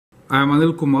I am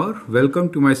Anil Kumar.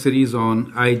 Welcome to my series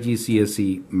on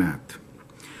GCSE Math.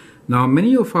 Now,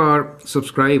 many of our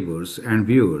subscribers and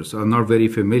viewers are not very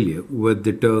familiar with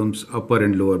the terms upper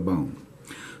and lower bound.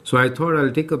 So I thought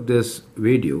I'll take up this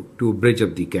video to bridge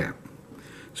up the gap.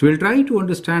 So we'll try to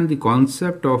understand the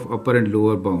concept of upper and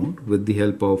lower bound with the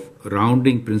help of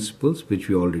rounding principles, which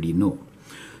we already know.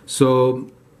 So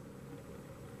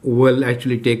we'll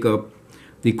actually take up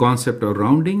the concept of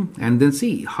rounding and then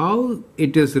see how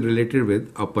it is related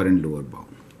with upper and lower bound.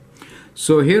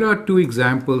 So here are two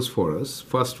examples for us.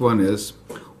 First one is,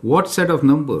 what set of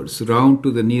numbers round to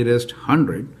the nearest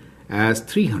 100 as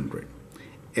 300?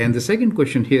 And the second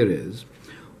question here is,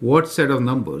 what set of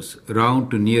numbers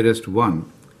round to nearest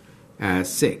 1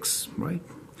 as 6, right?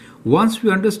 Once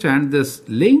we understand this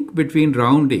link between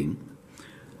rounding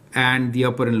and the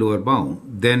upper and lower bound,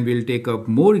 then we'll take up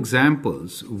more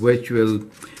examples which will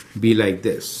be like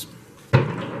this.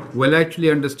 We'll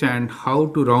actually understand how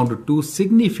to round to two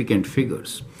significant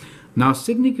figures. Now,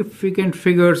 significant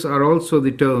figures are also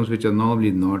the terms which are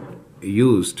normally not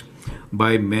used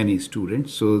by many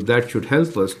students, so that should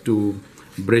help us to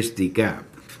bridge the gap.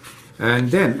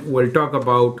 And then we'll talk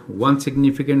about one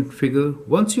significant figure.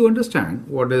 Once you understand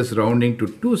what is rounding to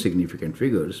two significant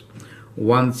figures,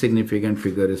 one significant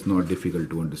figure is not difficult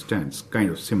to understand. It's kind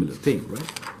of similar thing, right?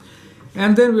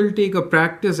 And then we'll take a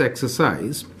practice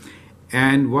exercise.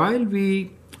 And while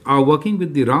we are working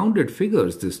with the rounded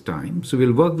figures this time, so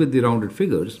we'll work with the rounded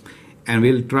figures and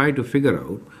we'll try to figure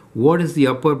out what is the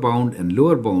upper bound and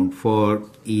lower bound for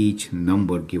each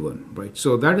number given, right?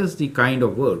 So that is the kind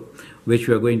of work which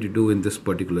we are going to do in this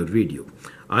particular video.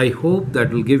 I hope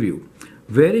that will give you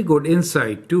very good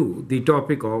insight to the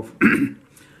topic of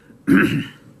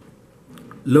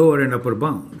lower and upper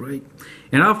bound, right?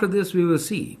 And after this we will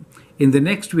see in the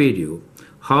next video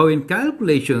how in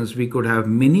calculations we could have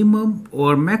minimum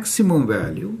or maximum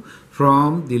value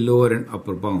from the lower and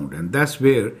upper bound, and that's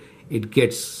where it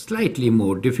gets slightly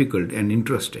more difficult and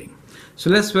interesting.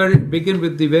 So let's begin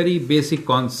with the very basic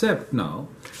concept now,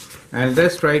 and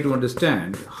let's try to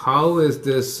understand how is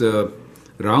this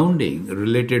rounding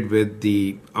related with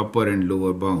the upper and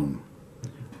lower bound.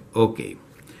 Okay.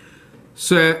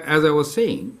 So as I was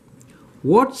saying,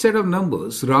 what set of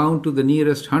numbers round to the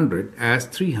nearest 100 as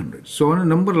 300? So on a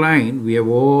number line, we have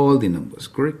all the numbers,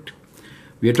 correct?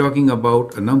 We are talking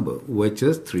about a number which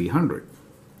is 300.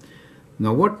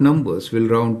 Now what numbers will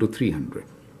round to 300?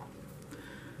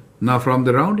 Now from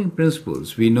the rounding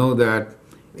principles, we know that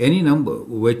any number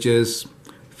which is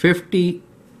 50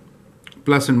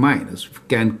 plus and minus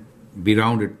can be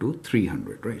rounded to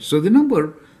 300, right? So the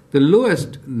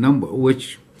lowest number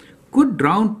which could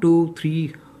round to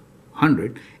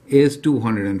 300 is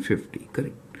 250,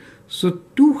 correct? So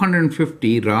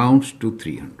 250 rounds to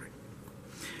 300.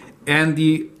 And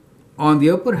on the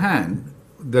upper hand,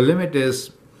 the limit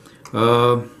is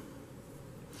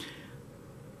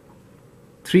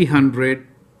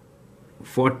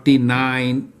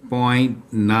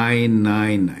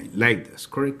 349.999, like this,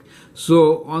 correct?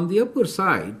 So on the upper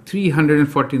side,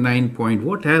 349 point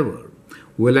whatever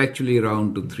will actually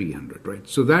round to 300, right?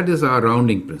 So that is our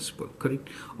rounding principle, correct?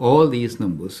 All these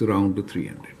numbers round to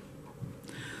 300.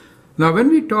 Now when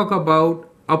we talk about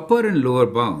upper and lower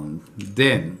bound,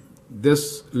 then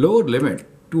this lower limit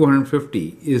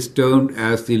 250 is termed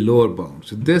as the lower bound.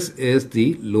 So this is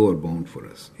the lower bound for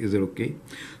us. Is it okay?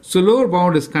 So lower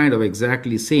bound is kind of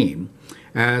exactly same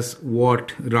as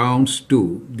what rounds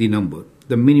to the number,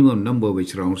 the minimum number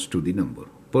which rounds to the number.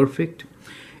 Perfect.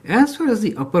 As far as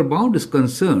the upper bound is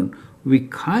concerned, we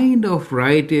kind of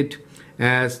write it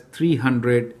as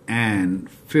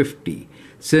 350,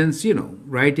 since, you know,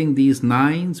 writing these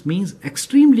nines means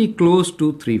extremely close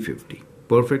to 350.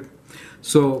 Perfect.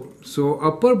 So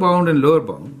upper bound and lower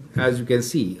bound, as you can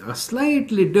see, are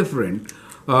slightly different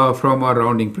from our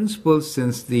rounding principles,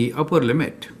 since the upper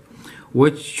limit,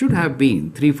 which should have been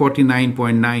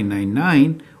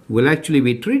 349.999, will actually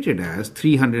be treated as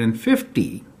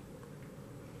 350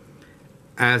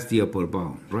 as the upper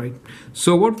bound, right?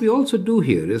 So what we also do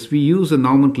here is we use a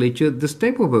nomenclature. This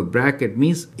type of a bracket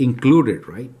means included,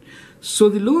 right? So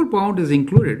the lower bound is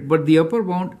included, but the upper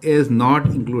bound is not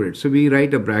included. So we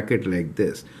write a bracket like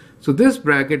this. So this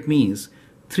bracket means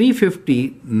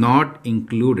 350 not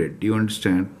included. Do you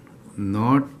understand?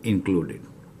 Not included.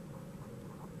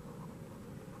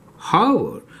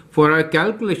 However, for our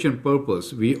calculation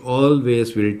purpose, we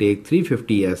always will take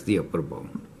 350 as the upper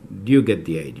bound. Do you get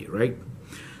the idea, right?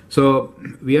 So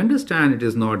we understand it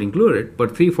is not included,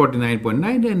 but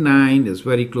 349.999 is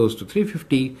very close to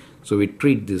 350, so we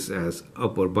treat this as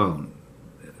upper bound.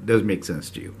 Does make sense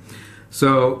to you?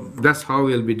 So that's how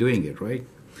we'll be doing it, right?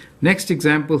 Next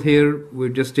example here,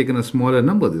 we've just taken a smaller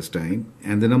number this time,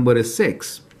 and the number is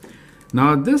 6.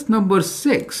 Now this number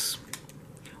 6,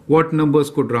 what numbers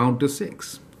could round to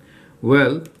 6?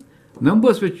 Well,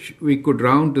 numbers which we could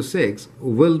round to 6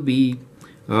 will be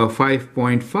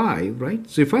 5.5, right?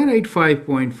 So if I write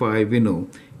 5.5, we know,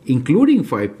 including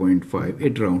 5.5,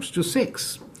 it rounds to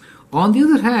 6. On the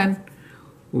other hand,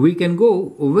 we can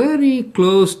go very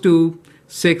close to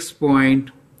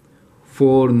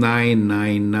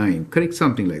 6.4999, correct?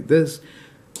 Something like this.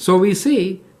 So we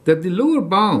say that the lower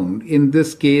bound in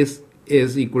this case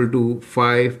is equal to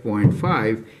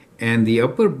 5.5 and the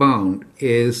upper bound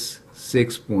is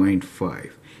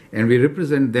 6.5. And we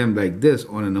represent them like this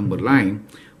on a number line.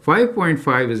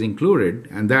 5.5 is included,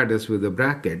 and that is with a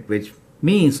bracket, which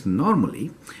means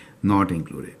normally not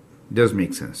included. Does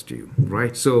make sense to you,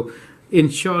 right? So in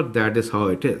short, that is how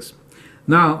it is.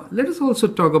 Now, let us also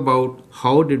talk about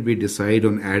how did we decide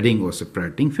on adding or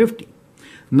subtracting 50.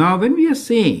 Now, when we are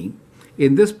saying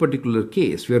in this particular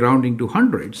case, we are rounding to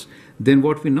hundreds, then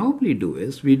what we normally do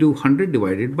is we do 100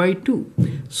 divided by 2.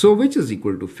 So which is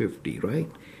equal to 50, right?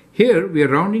 Here we are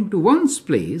rounding to ones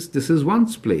place. This is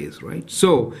ones place, right?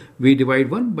 So we divide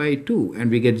 1 by 2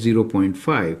 and we get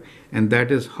 0.5. And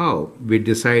that is how we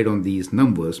decide on these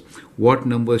numbers, what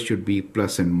numbers should be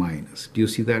plus and minus. Do you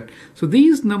see that? So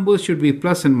these numbers should be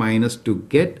plus and minus to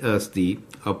get us the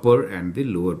upper and the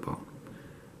lower bound.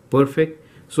 Perfect.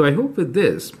 So I hope with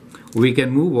this, we can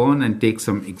move on and take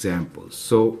some examples.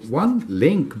 So one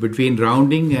link between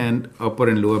rounding and upper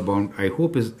and lower bound, I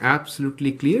hope is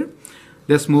absolutely clear.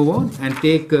 Let's move on and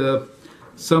take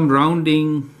some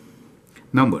rounding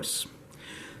numbers.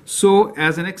 So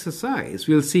as an exercise,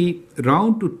 we'll see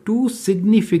round to two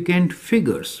significant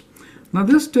figures. Now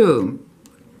this term,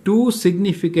 two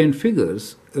significant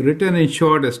figures, written in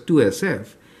short as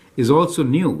 2SF, is also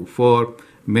new for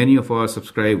many of our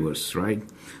subscribers, right?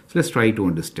 So let's try to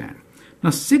understand. Now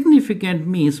significant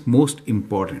means most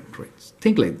important, right?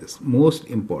 Think like this, most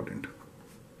important.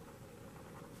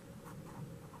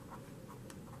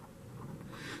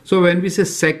 So when we say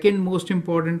second most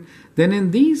important, then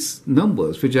in these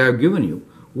numbers which I have given you,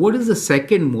 what is the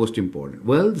second most important?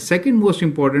 Well, the second most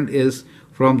important is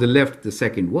from the left, the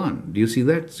second one. Do you see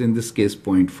that? So in this case,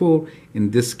 0.4.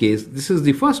 In this case, this is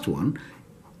the first one.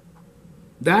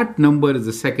 That number is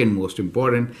the second most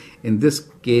important. In this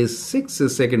case, 6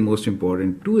 is second most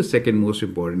important. 2 is second most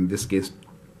important. In this case,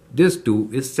 this 2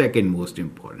 is second most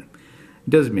important.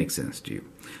 Does make sense to you?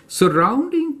 So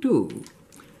rounding to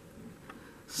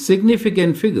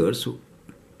significant figures,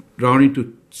 rounding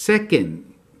to second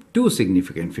two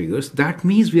significant figures, that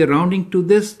means we are rounding to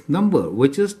this number,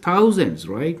 which is thousands,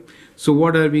 right? So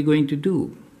what are we going to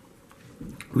do?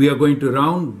 We are going to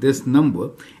round this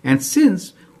number, and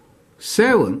since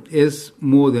 7 is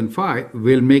more than 5,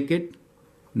 we'll make it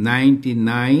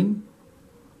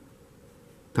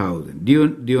 99,000.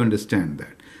 Do you understand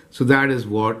that? So that is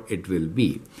what it will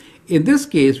be. In this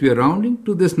case, we are rounding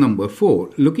to this number 4,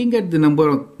 looking at the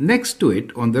number next to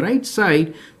it on the right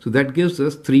side, so that gives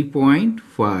us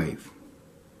 3.5.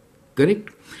 Correct?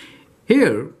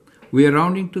 Here, we are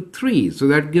rounding to 3, so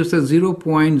that gives us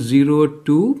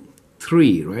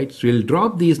 0.023, right? So we'll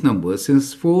drop these numbers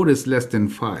since 4 is less than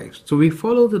 5. So we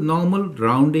follow the normal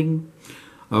rounding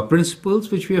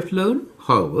principles which we have learned.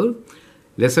 However,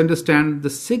 let's understand the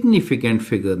significant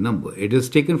figure number. It is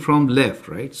taken from left,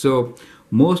 right? So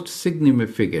most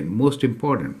significant, most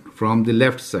important, from the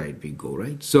left side we go,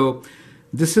 right? So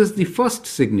this is the first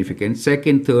significant,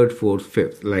 second, third, fourth,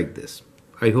 fifth, like this.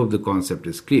 I hope the concept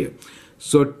is clear.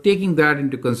 So taking that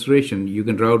into consideration, you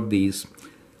can route these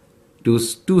to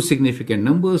two significant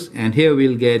numbers, and here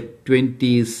we'll get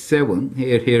 27.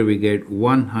 Here we get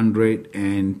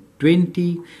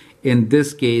 120. In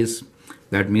this case,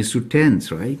 that means to tens,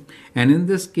 right? And in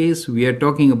this case, we are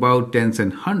talking about tens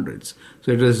and hundreds.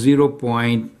 So it is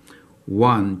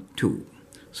 0.12.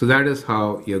 So that is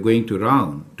how you're going to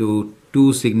round to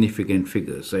two significant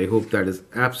figures. I hope that is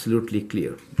absolutely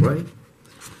clear, right?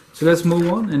 So let's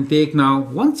move on and take now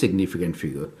one significant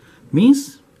figure.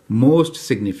 Means most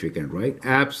significant, right?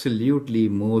 Absolutely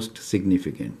most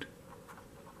significant.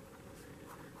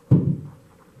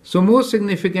 So most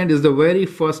significant is the very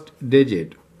first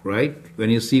digit, right? When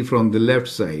you see from the left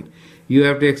side, you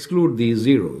have to exclude these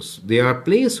zeros. They are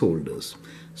placeholders.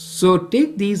 So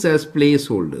take these as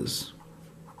placeholders,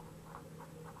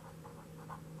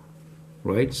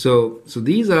 right? So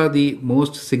these are the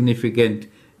most significant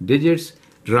digits.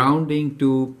 Rounding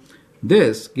to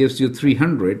this gives you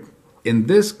 300. In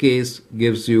this case,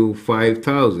 gives you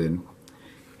 5,000.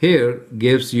 Here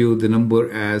gives you the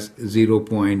number as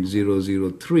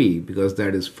 0.003 because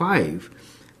that is 5.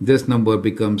 this number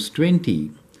becomes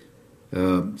 20.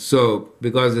 So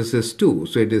because this is 2,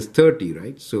 so it is 30,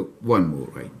 right? So one more,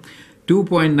 right?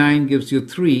 2.9 gives you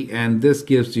 3 and this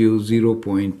gives you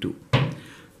 0.2.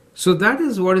 So that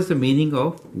is what is the meaning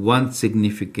of one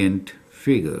significant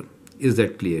figure. Is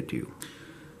that clear to you?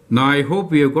 Now I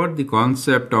hope we have got the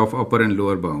concept of upper and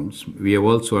lower bounds. We have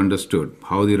also understood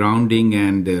how the rounding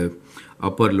and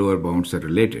upper lower bounds are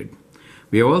related.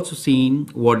 We have also seen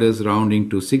what is rounding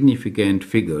to significant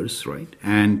figures, right?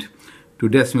 And to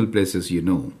decimal places, you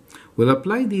know. We'll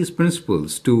apply these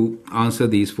principles to answer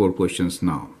these 4 questions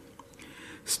now.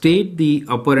 State the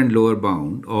upper and lower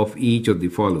bound of each of the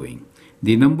following.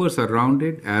 The numbers are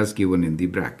rounded as given in the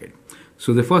bracket.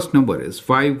 So the first number is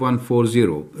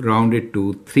 5140 rounded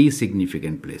to 3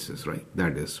 significant places, right?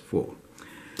 That is 4.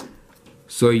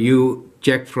 So you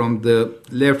check from the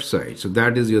left side. So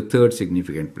that is your third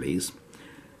significant place.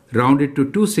 Rounded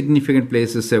to 2 significant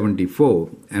places 74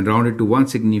 and rounded to 1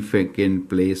 significant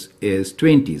place is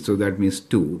 20. So that means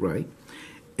 2, right?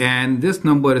 And this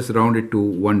number is rounded to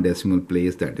 1 decimal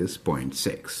place, that is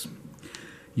 0.6.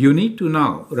 You need to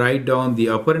now write down the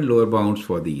upper and lower bounds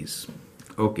for these.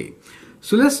 Okay,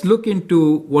 so let's look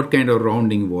into what kind of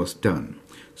rounding was done.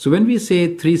 So when we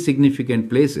say 3 significant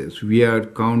places, we are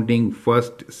counting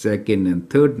first, second and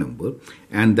third number,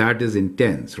 and that is in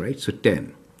tens, right? So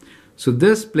 10. So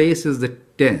this place is the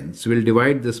tens. We'll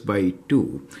divide this by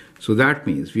 2. So that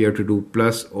means we have to do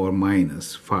plus or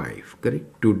minus 5,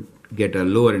 correct? To get a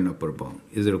lower and upper bound.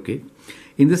 Is it okay?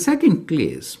 In the second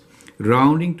case,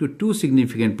 rounding to 2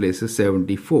 significant places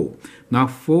 74. Now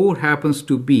 4 happens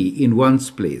to be in 1's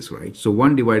place, right? So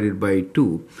 1 divided by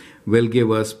 2 will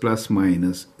give us plus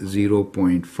minus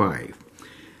 0.5.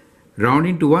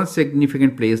 Rounding to 1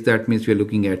 significant place, that means we are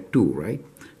looking at 2, right?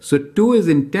 So 2 is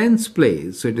in 10's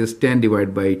place, so it is 10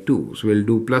 divided by 2. So we'll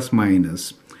do plus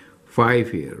minus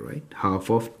 5 here, right?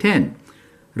 Half of 10.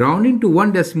 Rounding to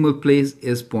 1 decimal place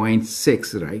is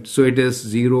 0.6, right? So it is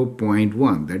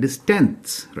 0.1, that is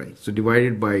tenths, right? So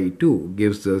divided by 2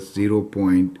 gives us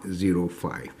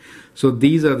 0.05. So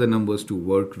these are the numbers to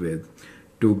work with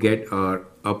to get our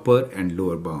upper and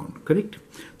lower bound, correct?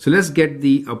 So let's get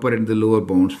the upper and the lower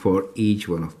bounds for each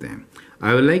one of them.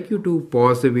 I would like you to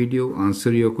pause the video,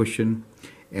 answer your question,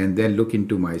 and then look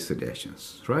into my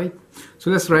suggestions, right? So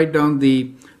let's write down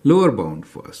the lower bound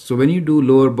first. So when you do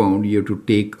lower bound, you have to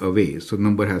take away. So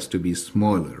number has to be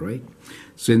smaller, right?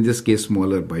 So in this case,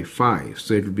 smaller by 5.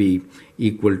 So it will be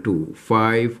equal to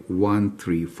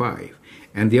 5135.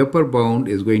 And the upper bound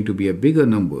is going to be a bigger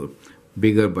number,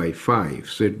 bigger by 5.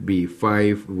 So it will be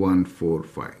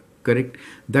 5145, correct?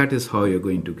 That is how you're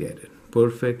going to get it.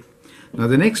 Perfect. Now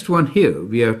the next one here,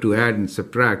 we have to add and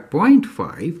subtract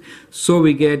 0.5. So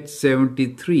we get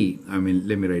 73.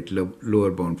 Let me write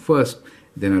lower bound first.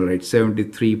 Then I'll write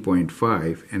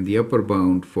 73.5. And the upper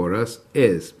bound for us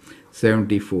is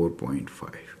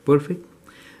 74.5. Perfect.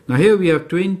 Now here we have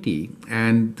 20.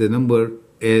 And the number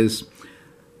is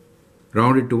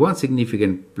rounded to 1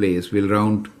 significant place. We'll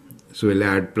round. So we'll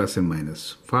add plus and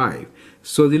minus 5.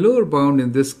 So the lower bound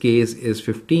in this case is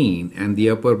 15 and the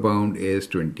upper bound is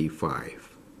 25.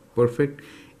 Perfect.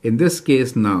 In this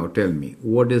case now tell me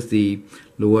what is the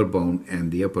lower bound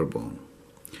and the upper bound.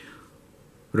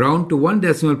 Round to 1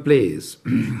 decimal place.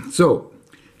 So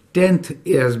tenth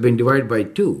has been divided by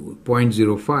 2.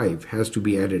 0.05 has to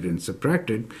be added and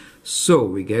subtracted. So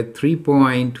we get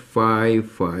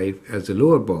 3.55 as the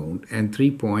lower bound and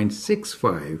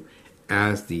 3.65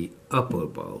 as the upper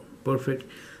bound. Perfect.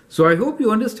 So I hope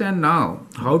you understand now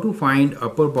how to find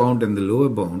upper bound and the lower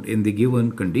bound in the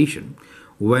given condition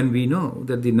when we know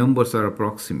that the numbers are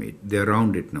approximate, they are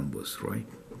rounded numbers, right?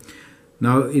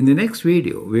 Now in the next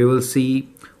video we will see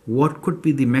what could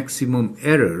be the maximum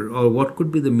error or what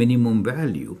could be the minimum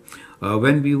value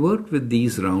when we work with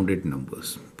these rounded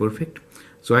numbers. Perfect.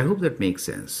 So I hope that makes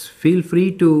sense. Feel free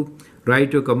to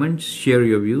write your comments, share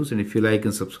your views, and if you like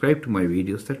and subscribe to my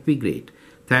videos, that'd be great.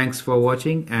 Thanks for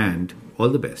watching and all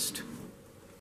the best.